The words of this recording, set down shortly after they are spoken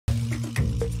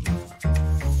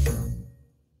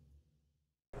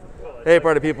Hey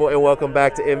party people, and welcome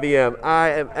back to MvM. I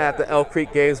am at the Elk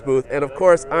Creek Games booth, and of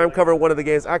course I'm covering one of the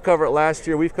games I covered last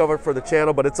year. We've covered for the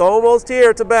channel, but it's almost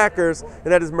here to backers,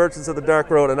 and that is Merchants of the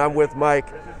Dark Road, and I'm with Mike.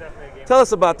 Tell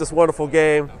us about this wonderful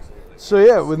game. So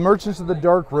yeah, with Merchants of the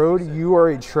Dark Road, you are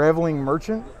a traveling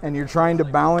merchant, and you're trying to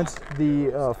balance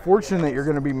the fortune that you're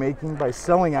going to be making by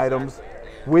selling items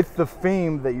with the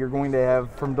fame that you're going to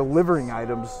have from delivering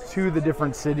items to the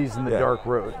different cities in the Dark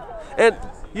Road. And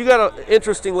you got an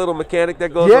interesting little mechanic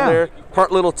that goes on there,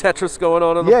 part little Tetris going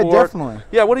on the board. Yeah, definitely.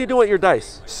 Yeah, what do you do with your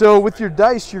dice? So with your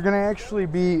dice, you're going to actually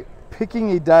be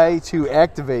picking a die to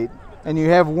activate, and you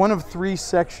have one of three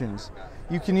sections.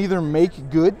 You can either make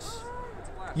goods,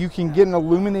 you can get an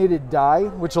illuminated die,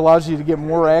 which allows you to get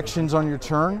more actions on your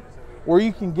turn, or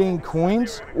you can gain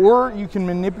coins, or you can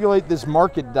manipulate this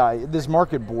market die, this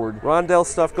market board. Rondell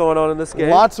stuff going on in this game?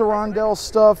 Lots of Rondell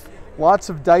stuff, lots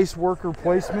of dice worker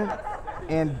placement,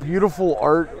 and beautiful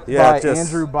art by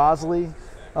Andrew Bosley.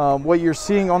 What you're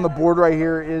seeing on the board right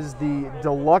here is the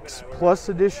Deluxe Plus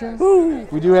Edition. Woo.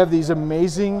 We do have these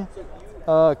amazing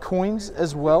coins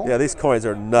as well. Yeah, these coins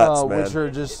are nuts, man. Which are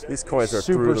just these coins are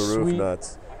super through the roof sweet.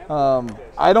 Nuts.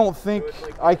 I don't think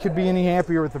I could be any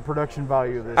happier with the production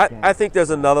value of this game. I think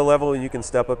there's another level where you can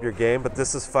step up your game, but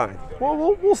this is fine.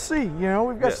 Well, we'll see. You know,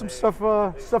 we've got some stuff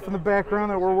in the background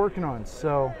that we're working on.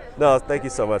 So no, thank you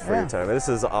so much for your time. This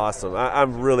is awesome.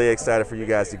 I'm really excited for you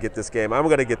guys to get this game. I'm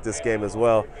going to get this game as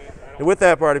well. And with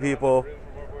that, party people,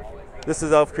 this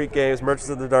is Elk Creek Games, Merchants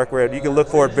of the Dark Road. You can look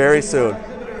for it very soon.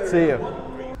 See you.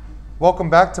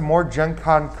 Welcome back to more Gen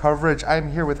Con coverage.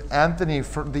 I'm here with Anthony,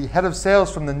 the head of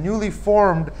sales from the newly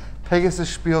formed Pegasus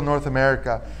Spiel North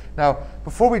America. Now,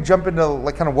 before we jump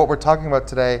into kind of what we're talking about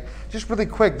today, just really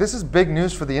quick, this is big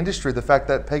news for the industry, the fact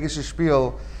that Pegasus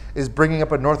Spiel is bringing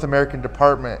up a North American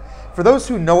department. For those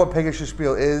who know what Pegasus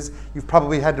Spiel is, you've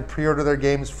probably had to pre-order their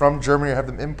games from Germany or have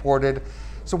them imported.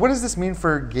 So what does this mean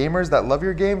for gamers that love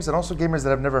your games and also gamers that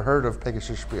have never heard of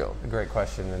Pegasus Spiel? A great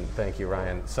question, and thank you,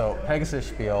 Ryan. So Pegasus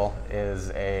Spiel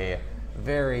is a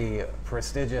very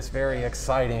prestigious, very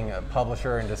exciting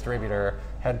publisher and distributor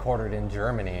headquartered in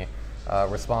Germany,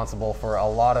 responsible for a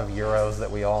lot of Euros that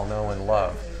we all know and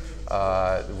love.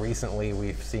 Recently,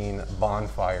 we've seen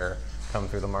Bonfire come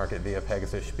through the market via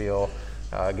Pegasus Spiel.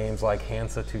 Games like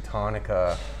Hansa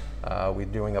Teutonica. We're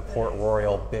doing a Port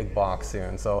Royal big box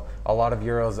soon. So a lot of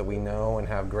Euros that we know and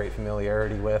have great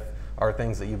familiarity with are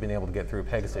things that you've been able to get through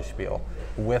Pegasus Spiel.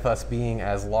 With us being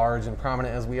as large and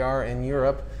prominent as we are in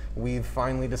Europe, we've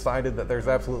finally decided that there's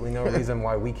absolutely no reason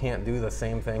why we can't do the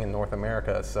same thing in North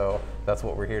America. So that's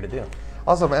what we're here to do.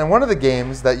 Awesome. And one of the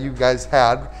games that you guys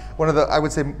had, one of the, I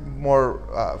would say,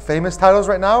 more famous titles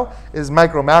right now is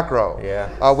Micro Macro,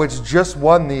 which just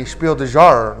won the Spiel des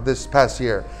Jahres this past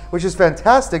year, which is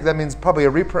fantastic. That means probably a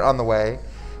reprint on the way.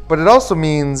 But it also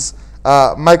means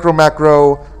Micro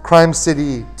Macro Crime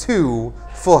City 2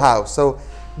 Full House. So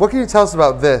what can you tell us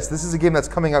about this? This is a game that's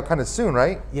coming out kind of soon,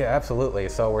 right? Yeah, absolutely.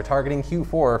 So we're targeting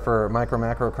Q4 for Micro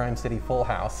Macro Crime City Full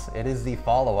House. It is the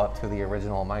follow-up to the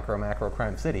original Micro Macro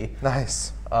Crime City.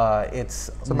 Nice.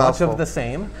 It's much of the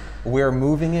same. We're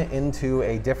moving it into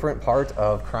a different part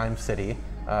of Crime City,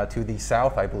 to the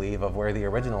south, I believe, of where the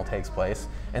original takes place.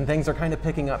 And things are kind of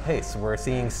picking up pace. We're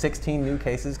seeing 16 new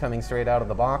cases coming straight out of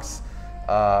the box.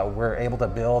 We're able to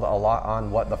build a lot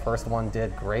on what the first one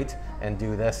did great and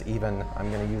do this even, I'm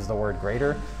going to use the word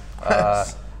greater.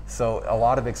 So a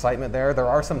lot of excitement there. There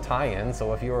are some tie-ins,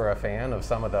 so if you were a fan of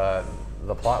some of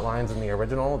the plot lines in the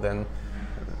original, then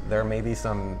there may be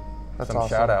some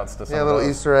shout-outs to some of little those.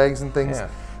 Easter eggs and things. Yeah.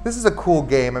 This is a cool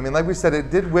game. I mean, like we said, it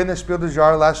did win the Spiel des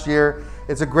Jahres last year.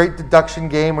 It's a great deduction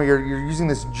game where you're using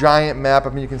this giant map. I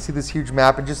mean, you can see this huge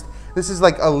map, and just this is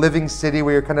like a living city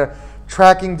where you're kind of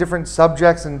tracking different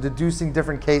subjects and deducing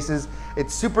different cases.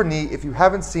 It's super neat. If you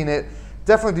haven't seen it,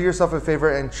 definitely do yourself a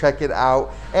favor and check it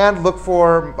out. And look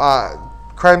for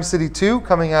Crime City 2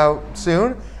 coming out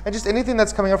soon. And just anything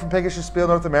that's coming out from Pegasus Spiel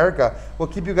North America. We'll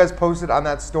keep you guys posted on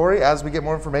that story as we get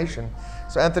more information.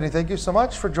 So Anthony, thank you so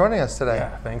much for joining us today.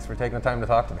 Yeah, thanks for taking the time to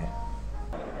talk to me.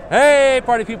 Hey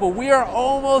party people, we are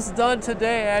almost done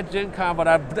today at Gen Con, but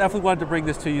I definitely wanted to bring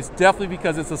this to you, definitely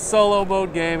because it's a solo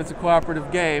mode game, it's a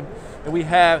cooperative game, and we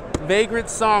have Vagrant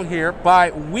Song here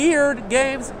by Weird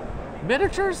Games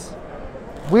Miniatures?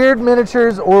 Weird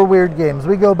Miniatures or Weird Games,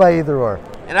 we go by either or.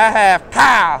 And I have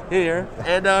Kyle here,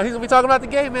 and he's gonna be talking about the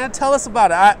game, man. Tell us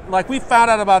about it. We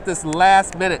found out about this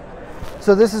last minute.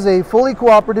 So this is a fully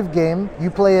cooperative game. You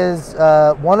play as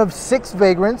one of 6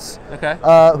 vagrants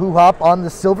who hop on the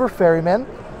Silver Ferryman.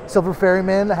 Silver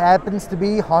Ferryman happens to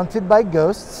be haunted by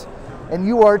ghosts, and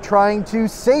you are trying to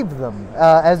save them,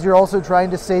 as you're also trying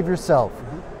to save yourself.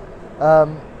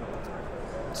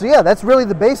 So yeah, that's really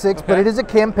the basics, but Okay. it is a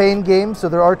campaign game, so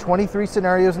there are 23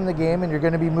 scenarios in the game, and you're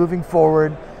going to be moving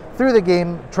forward through the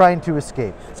game trying to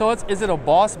escape. So is it a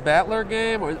boss battler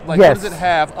game, or like Yes. does it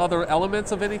have other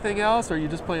elements of anything else, or are you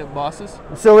just playing bosses?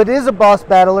 So it is a boss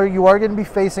battler. You are going to be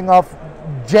facing off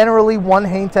generally one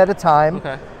haint at a time.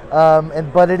 Okay.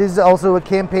 But it is also a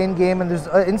campaign game, and there's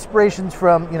inspirations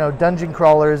from dungeon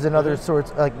crawlers and other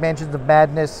sorts, like Mansions of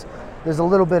Madness. There's a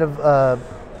little bit of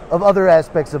other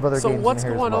aspects of other So games. what's in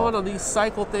here going as well. on these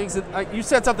cycle things? You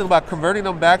said something about converting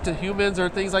them back to humans or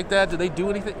things like that. Do they do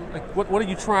anything? Like what are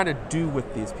you trying to do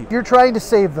with these people? You're trying to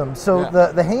save them. So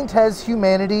Yeah. the haint has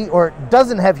humanity, or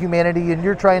doesn't have humanity, and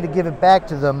you're trying to give it back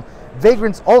to them.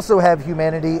 Vagrants also have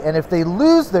humanity, and if they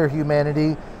lose their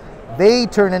humanity, they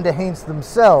turn into haints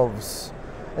themselves,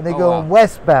 and they Oh, go wow.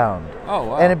 westbound. Oh,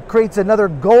 wow. And it creates another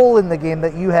goal in the game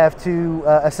that you have to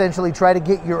essentially try to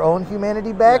get your own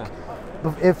humanity back.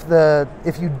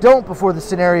 If you don't before the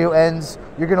scenario ends,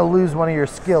 you're going to lose one of your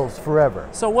skills forever.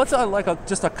 So what's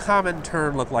just a common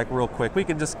turn look like real quick? We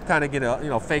can just kind of get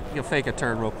a fake a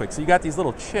turn real quick. So you got these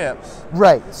little chips.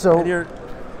 Right. So And you're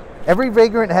every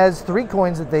vagrant has 3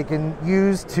 coins that they can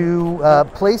use to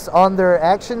place on their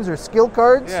actions or skill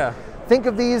cards. Yeah. Think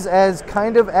of these as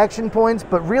kind of action points,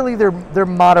 but really they're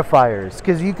modifiers,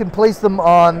 because you can place them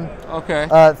on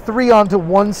okay. 3 onto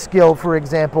 1 skill, for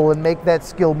example, and make that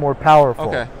skill more powerful.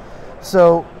 Okay.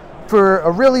 So for a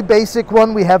really basic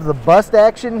one, we have the bust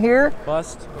action here.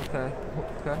 Bust. Okay.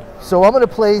 Okay. So I'm going to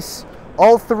place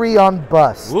all 3 on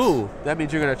bust. Ooh, that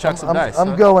means you're gonna chuck some dice. I'm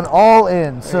huh? going all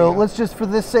in. So you go. let's just, for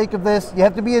the sake of this, you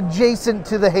have to be adjacent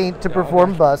to the haint to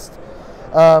perform okay. bust.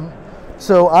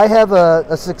 So I have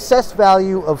a success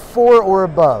value of 4 or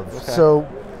above. Okay. So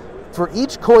for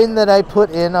each coin that I put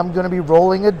in, I'm going to be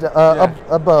rolling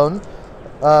a bone,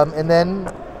 and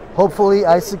then hopefully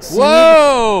I succeed.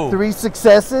 Whoa! 3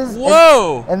 successes.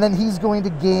 Whoa! And then he's going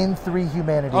to gain 3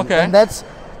 humanity. Okay. And that's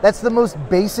the most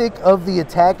basic of the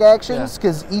attack actions,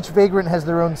 because each vagrant has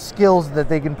their own skills that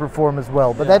they can perform as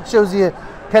well. But that shows you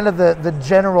kind of the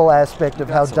general aspect of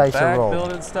how Some dice are bag rolled.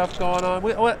 building stuff going on.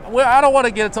 I don't want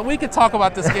to get into. We can talk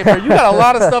about this game here. You got a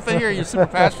lot of stuff in here. You're super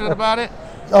passionate about it.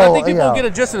 I think people will get a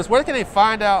gist of this. Where can they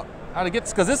find out how to get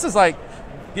this? Because this is like,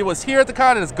 it was here at the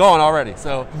con and it's gone already.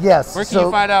 So yes. where can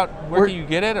you find out? Where can you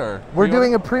get it? Or we're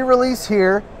doing a pre-release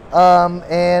here,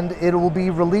 and it will be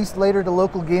released later to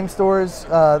local game stores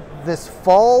this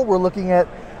fall. We're looking at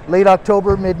late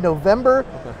October, mid-November.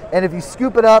 And if you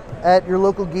scoop it up at your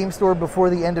local game store before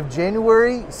the end of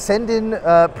January, send in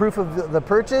proof of the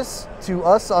purchase to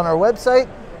us on our website,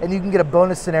 and you can get a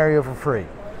bonus scenario for free.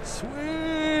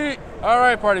 Sweet. All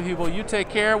right, party people, you take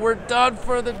care. We're done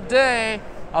for the day.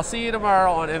 I'll see you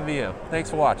tomorrow on MvM. Thanks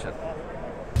for watching.